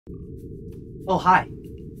Oh, hi.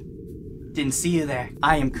 Didn't see you there.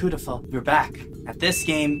 I am KuuDefoe. We're back. At this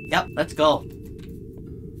game, yep, let's go.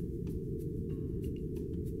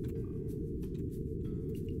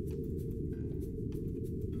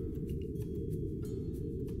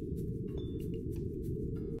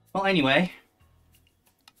 Well, anyway.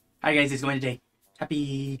 How you guys is going today?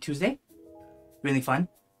 Happy Tuesday? Really fun?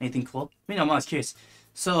 Anything cool? I mean, I'm always curious.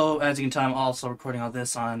 So, as you can tell, I'm also recording all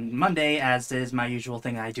this on Monday, as is my usual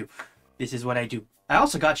thing I do. This is what I do. I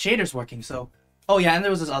also got shaders working, so... Oh yeah, and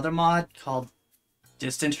there was this other mod called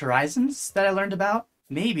Distant Horizons that I learned about.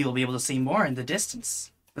 Maybe we'll be able to see more in the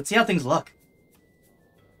distance. Let's see how things look.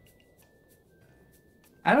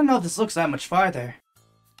 I don't know if this looks that much farther.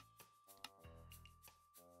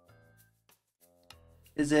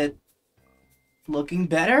 Is it looking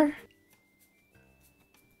better?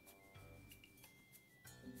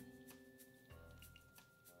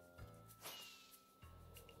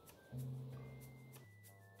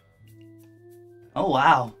 Oh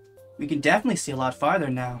wow, we can definitely see a lot farther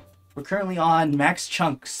now. We're currently on max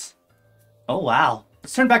chunks. Oh wow.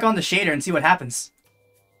 Let's turn back on the shader and see what happens.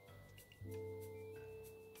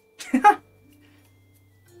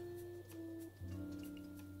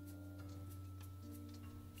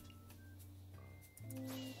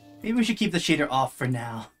 Maybe we should keep the shader off for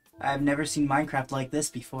now. I've never seen Minecraft like this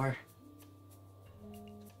before.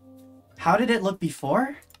 How did it look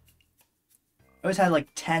before? I always had like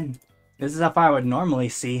 10. This is how far I would normally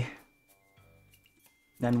see.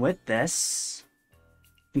 Then with this,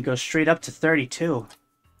 it can go straight up to 32.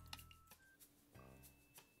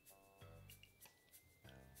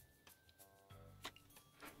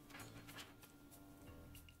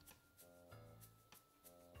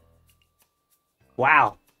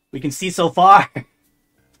 Wow, we can see so far.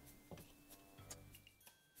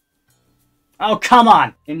 Oh, come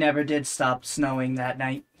on! It never did stop snowing that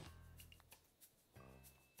night.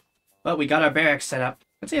 But we got our barracks set up.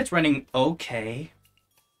 Let's say it's running okay.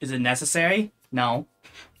 Is it necessary? No.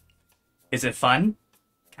 Is it fun?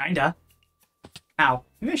 Kinda. Ow.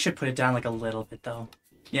 Maybe I should put it down like a little bit though.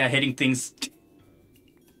 Yeah, hitting things.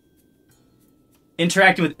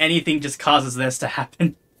 Interacting with anything just causes this to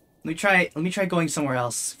happen. Let me try going somewhere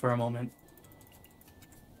else for a moment.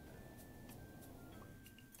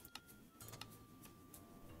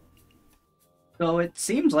 So it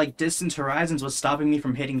seems like Distant Horizons was stopping me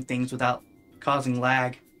from hitting things without causing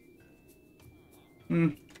lag.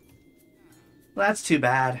 Well, that's too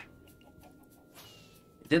bad.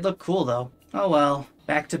 It did look cool though. Oh well,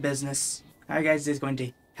 back to business. How are you guys going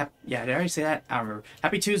to... Yeah, did I already say that? I don't remember.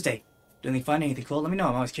 Happy Tuesday. Do anything fun, anything cool? Let me know,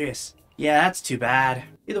 I'm always curious. Yeah, that's too bad.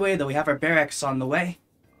 Either way though, we have our barracks on the way.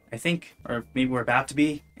 I think. Or maybe we're about to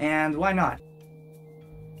be. And why not?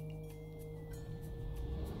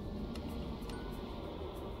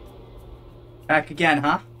 Back again,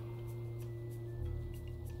 huh?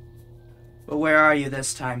 But where are you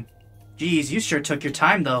this time? Geez, you sure took your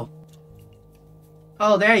time, though.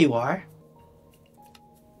 Oh, there you are.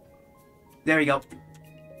 There we go.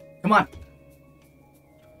 Come on.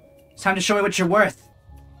 It's time to show me what you're worth.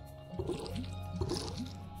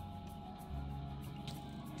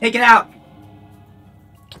 Take it out!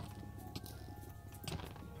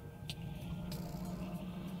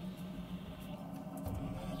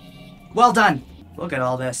 Well done! Look at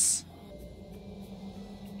all this.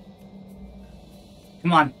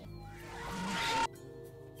 Come on.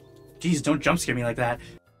 Jeez, don't jump scare me like that.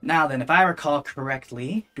 Now then, if I recall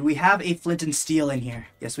correctly, do we have a flint and steel in here?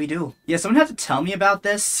 Yes, we do. Yeah, someone had to tell me about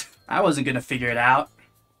this. I wasn't gonna figure it out.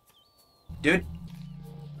 Dude.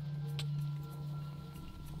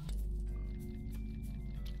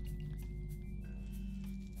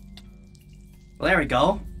 Well, there we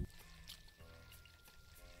go.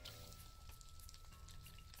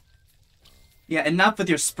 Yeah, enough with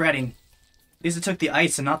your spreading. At least it took the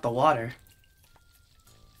ice and not the water.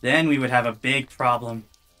 Then we would have a big problem.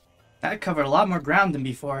 That covered a lot more ground than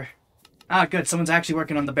before. Ah, good. Someone's actually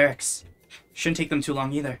working on the barracks. Shouldn't take them too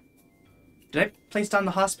long either. Did I place down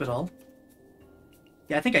the hospital?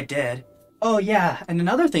 Yeah, I think I did. Oh, yeah. And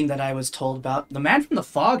another thing that I was told about, the man from the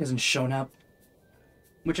fog hasn't shown up.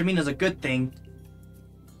 Which, I mean, is a good thing.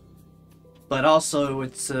 But also,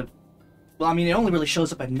 it's a... Well, I mean, it only really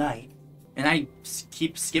shows up at night. And I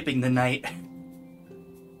keep skipping the night.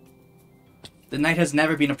 The night has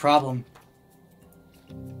never been a problem.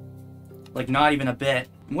 Like, not even a bit.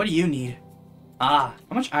 What do you need? Ah,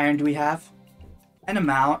 how much iron do we have? An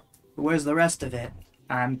amount. But where's the rest of it?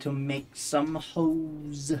 Time to make some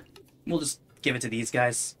hose. We'll just give it to these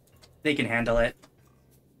guys. They can handle it.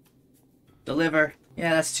 Deliver.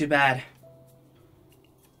 Yeah, that's too bad.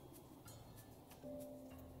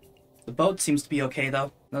 The boat seems to be okay,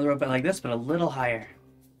 though. Another robot like this, but a little higher.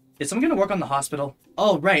 Is someone gonna work on the hospital?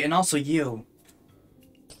 Oh, right, and also you.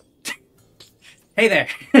 Hey there.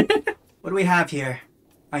 What do we have here?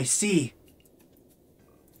 I see.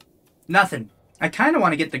 Nothing. I kind of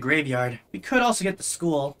want to get the graveyard. We could also get the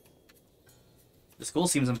school. The school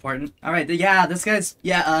seems important. Alright, yeah, this guy's...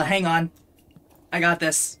 Yeah, hang on. I got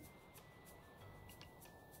this.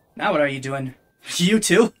 Now what are you doing? You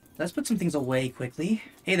too? Let's put some things away quickly.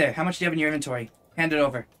 Hey there, how much do you have in your inventory? Hand it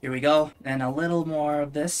over. Here we go. And a little more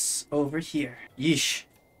of this over here. Yeesh.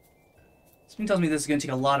 Something tells me this is going to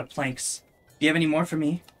take a lot of planks. Do you have any more for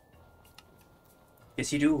me?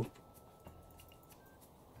 Yes, you do.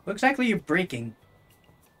 What exactly are you breaking?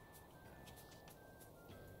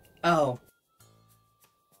 Oh.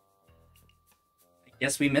 I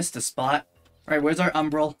guess we missed a spot. Alright, where's our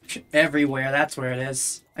umbral? Everywhere, that's where it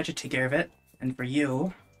is. I should take care of it. And for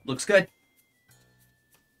you, looks good.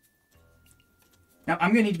 Now,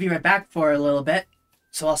 I'm gonna need to be right back for a little bit,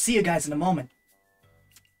 so I'll see you guys in a moment.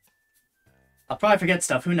 I'll probably forget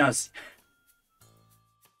stuff, who knows?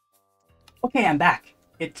 Okay, I'm back.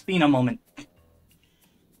 It's been a moment.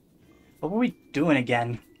 What were we doing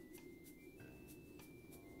again?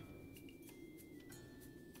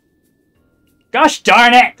 Gosh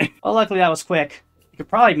darn it! Well, luckily that was quick. You could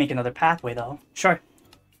probably make another pathway, though. Sure.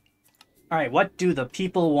 Alright, what do the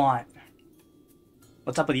people want?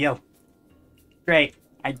 What's up with you? Great.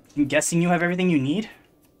 I'm guessing you have everything you need?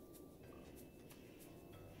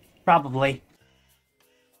 Probably.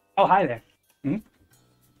 Oh, hi there. Hmm?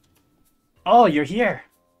 Oh, you're here.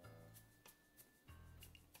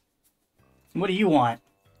 What do you want?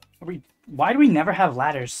 Why do we never have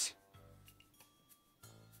ladders?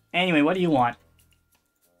 Anyway, what do you want?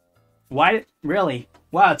 Why? Really?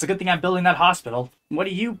 Wow, it's a good thing I'm building that hospital.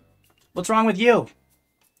 What's wrong with you?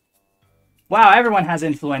 Wow, everyone has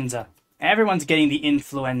influenza. Everyone's getting the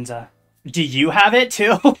influenza. Do you have it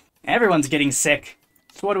too? Everyone's getting sick.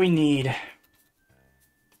 So what do we need?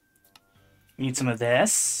 We need some of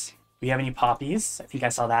this. Do we have any poppies? I think I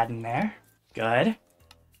saw that in there. Good.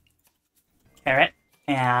 Carrot.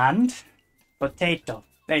 And potato.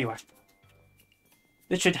 There you are.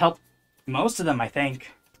 This should help most of them, I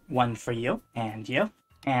think. One for you. And you.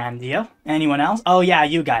 And you. Anyone else? Oh yeah,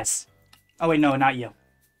 you guys. Oh wait, no, not you.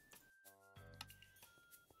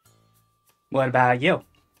 What about you?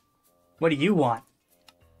 What do you want?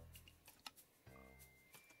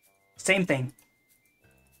 Same thing.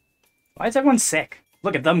 Why is everyone sick?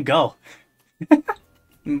 Look at them go.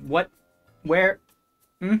 What? Where?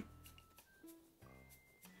 Hmm?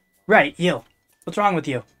 Right, you. What's wrong with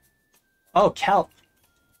you? Oh, kelp.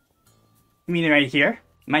 You mean right here?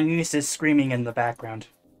 My niece is screaming in the background.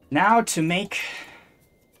 Now to make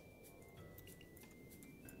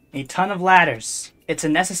a ton of ladders. It's a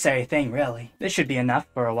necessary thing, really. This should be enough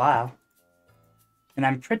for a while. And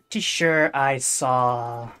I'm pretty sure I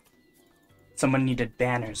saw someone needed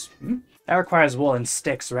banners. Hmm? That requires wool and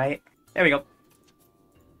sticks, right? There we go.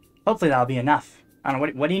 Hopefully that'll be enough. I don't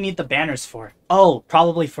know, what do you need the banners for? Oh,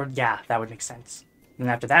 probably for, yeah, that would make sense. And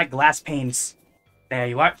after that, glass panes. There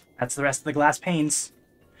you are. That's the rest of the glass panes.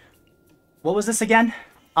 What was this again?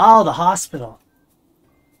 Oh, the hospital.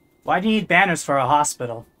 Why do you need banners for a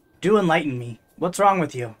hospital? Do enlighten me. What's wrong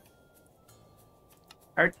with you?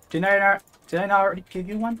 Did I not already give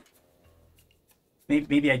you one?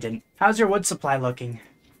 Maybe I didn't. How's your wood supply looking?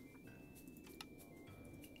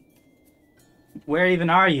 Where even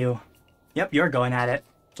are you? Yep, you're going at it.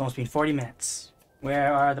 It's almost been 40 minutes.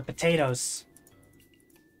 Where are the potatoes?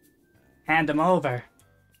 Hand them over.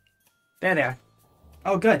 There they are.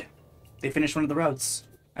 Oh, good. They finished one of the roads.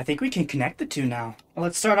 I think we can connect the two now. Well,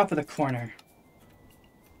 let's start off with a corner.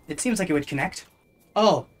 It seems like it would connect.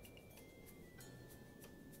 Oh.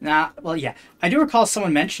 Nah, well, yeah. I do recall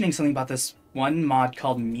someone mentioning something about this one mod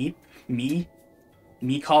called MineColonies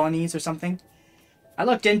or something. I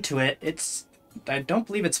looked into it. I don't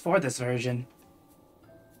believe it's for this version.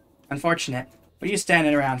 Unfortunate. What are you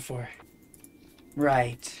standing around for?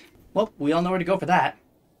 Right. Well, we all know where to go for that.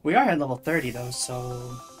 We are at level 30 though,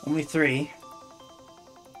 so only 3.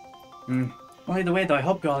 Well, either way though, I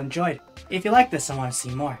hope you all enjoyed. If you like this and want to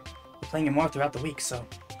see more, we're playing it more throughout the week, so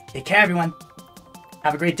take care everyone.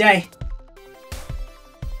 Have a great day.